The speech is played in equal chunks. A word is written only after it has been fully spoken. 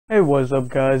Hey, what's up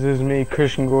guys, this is me,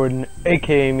 Christian Gordon,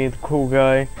 aka Me the Cool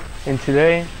Guy, and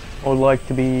today I would like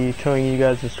to be telling you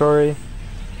guys a story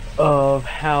of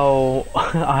how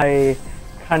I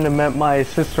kind of met my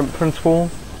assistant principal.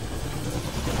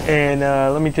 And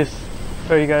let me just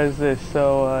show you guys this.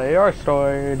 So it all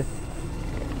started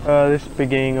this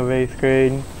beginning of 8th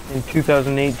grade in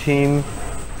 2018.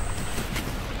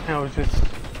 I was just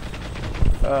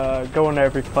going to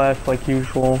every class like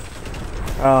usual.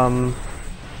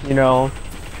 You know,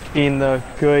 being the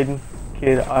good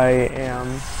kid I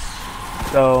am.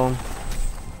 So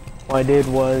what I did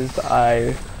was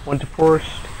I went to first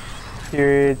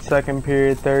period, second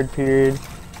period, third period,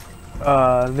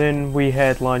 then we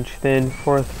had lunch, then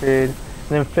fourth period, and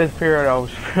then fifth period I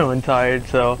was feeling tired,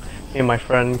 so me and my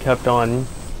friend kept on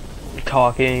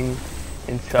talking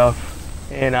and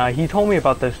stuff, and he told me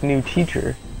about this new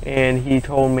teacher, and he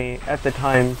told me at the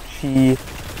time she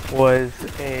was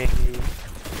a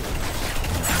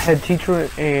head teacher.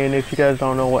 And if you guys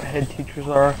don't know what head teachers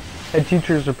are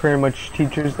pretty much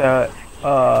teachers that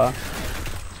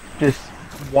just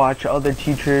watch other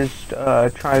teachers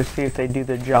try to see if they do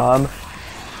their job,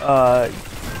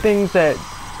 things that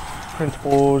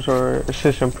principals or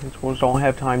assistant principals don't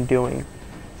have time doing.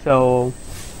 So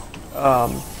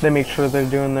they make sure they're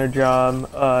doing their job,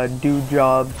 do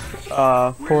jobs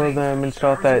for them and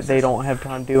stuff that they don't have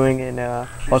time doing, and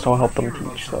also help them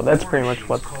teach. So that's pretty much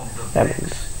what that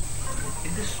means.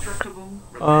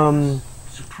 So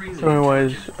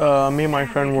anyways, me and my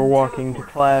friend were walking to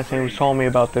class, and he was telling me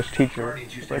about this teacher.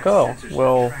 He's like, oh,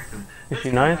 well, is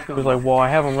she nice? He was like, well, I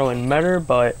haven't really met her,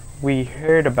 but we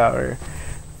heard about her.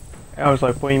 I was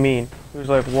like, what do you mean? He was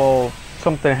like, well,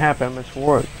 something happened at Mr.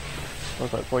 Ward. I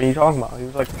was like, what are you talking about? He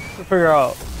was like, we'll figure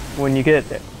out when you get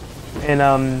there.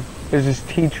 And there's this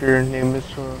teacher named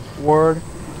Mr. Ward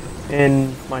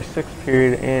in my 6th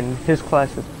period, and his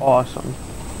class is awesome.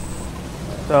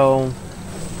 So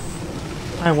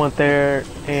I went there,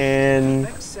 and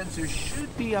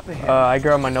I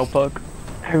grabbed my notebook,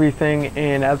 everything,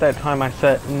 and at that time I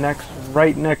sat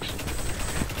right next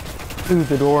to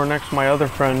the door next to my other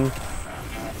friend,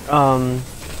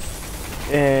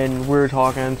 and we were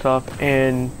talking and stuff.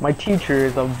 And my teacher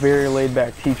is a very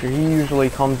laid-back teacher. He usually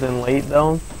comes in late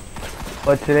though,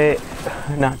 but today,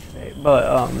 not today,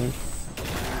 but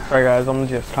sorry guys, I'm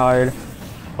just tired.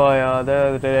 But the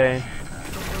other day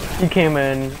he came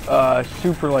in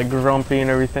super like grumpy and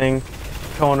everything,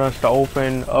 telling us to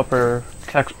open up our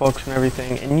textbooks and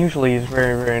everything, and usually he's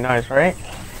very nice, right?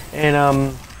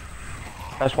 And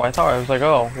that's why I thought, I was like,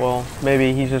 oh, well,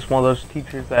 maybe he's just one of those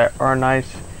teachers that are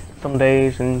nice some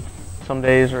days, and some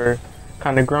days are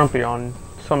kind of grumpy on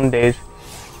some days.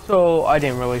 So I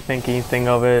didn't really think anything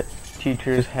of it.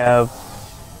 Teachers have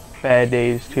bad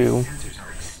days too.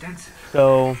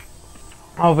 So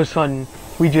all of a sudden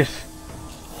we just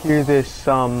hear this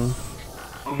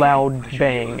loud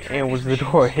bang, and it was the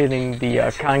door hitting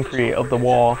the concrete of the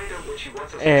wall.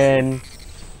 And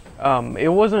it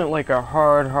wasn't like a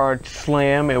hard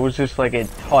slam, it was just like it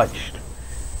touched.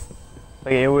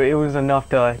 Like it was enough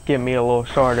to get me a little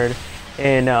started,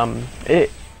 and it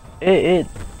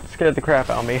scared the crap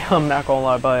out of me. I'm not gonna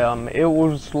lie, but it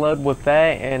was led with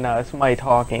that and somebody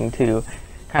talking too,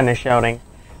 kind of shouting.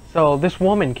 So this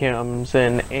woman comes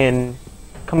in, and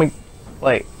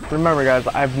like, remember guys,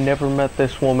 I've never met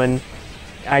this woman.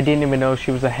 I didn't even know she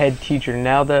was a head teacher,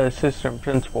 now the assistant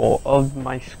principal of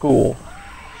my school.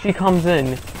 She comes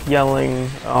in yelling,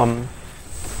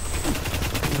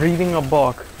 reading a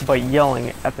book, but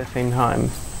yelling at the same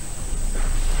time.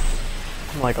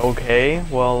 I'm like, okay,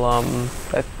 well,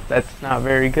 that's not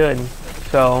very good.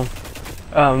 So,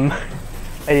 I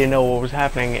didn't know what was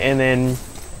happening, and then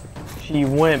she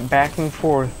went back and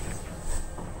forth,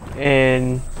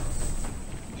 and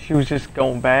she was just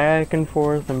going back and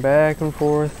forth, and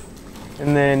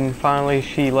then finally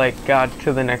she like got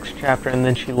to the next chapter, and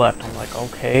then she left. I'm like,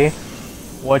 okay,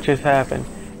 what just happened?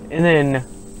 And then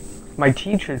my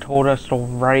teacher told us to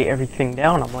write everything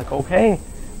down. I'm like, okay,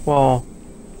 well,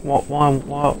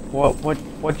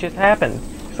 what just happened?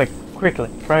 He's like, quickly,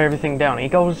 write everything down. He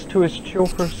goes to his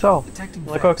chauffeur self. I'm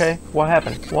like, okay, what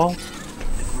happened? Well,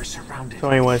 so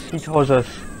anyways, he tells us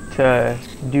to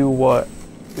do what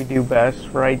we do best,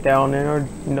 write down in our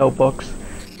notebooks.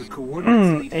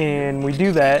 And we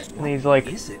do that, and he's like,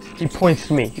 he points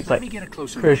to me, he's like,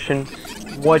 Christian,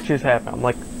 what just happened? I'm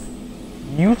like,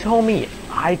 you tell me,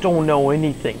 I don't know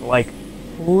anything, like,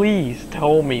 please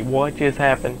tell me what just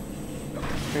happened.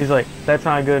 He's like, that's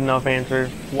not a good enough answer,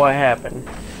 what happened?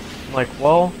 I'm like,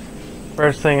 well,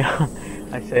 first thing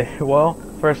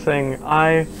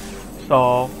I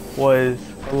saw was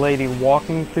a lady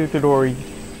walking through the door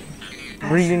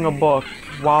reading a book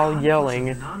while yelling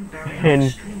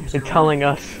and telling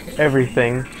us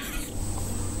everything.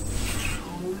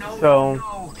 So,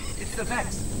 No, it's the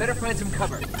Vex. Better find some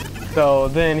cover. so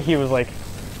then he was like,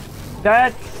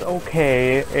 "That's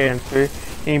okay," answer.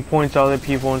 And he points to other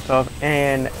people and stuff.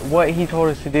 And what he told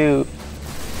us to do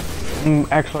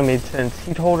actually made sense.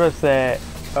 He told us that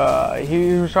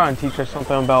he was trying to teach us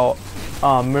something about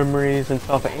memories and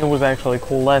stuff. And it was actually a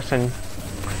cool lesson.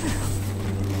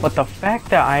 But the fact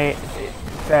that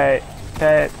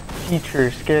that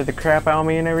teacher scared the crap out of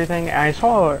me and everything, and I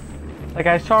saw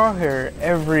her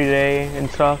every day and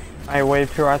stuff. I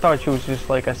waved to her. I thought she was just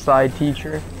like a side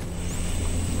teacher.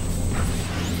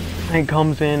 And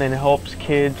comes in and helps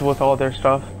kids with all their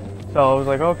stuff. So I was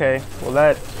like, okay, well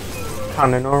that's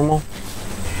kind of normal.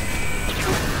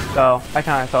 So I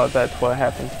kind of thought that's what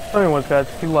happened. So anyways guys,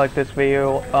 if you like this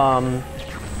video,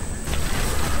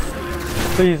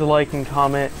 please like and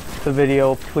comment the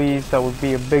video, please. That would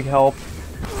be a big help.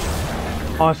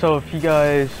 Also, if you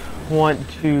guys want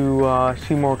to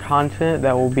see more content,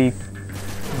 that will be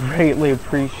greatly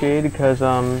appreciated, because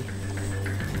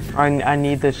I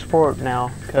need this support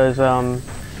now, because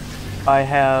I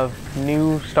have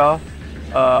new stuff.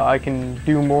 I can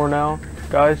do more now,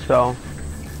 guys. So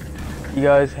you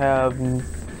guys have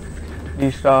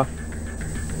new stuff,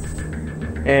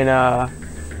 and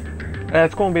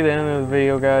that's going to be the end of the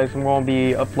video, guys. I'm going to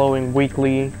be uploading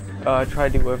weekly. Try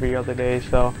to do every other day.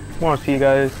 So I want to see you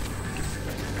guys.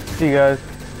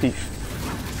 Peace.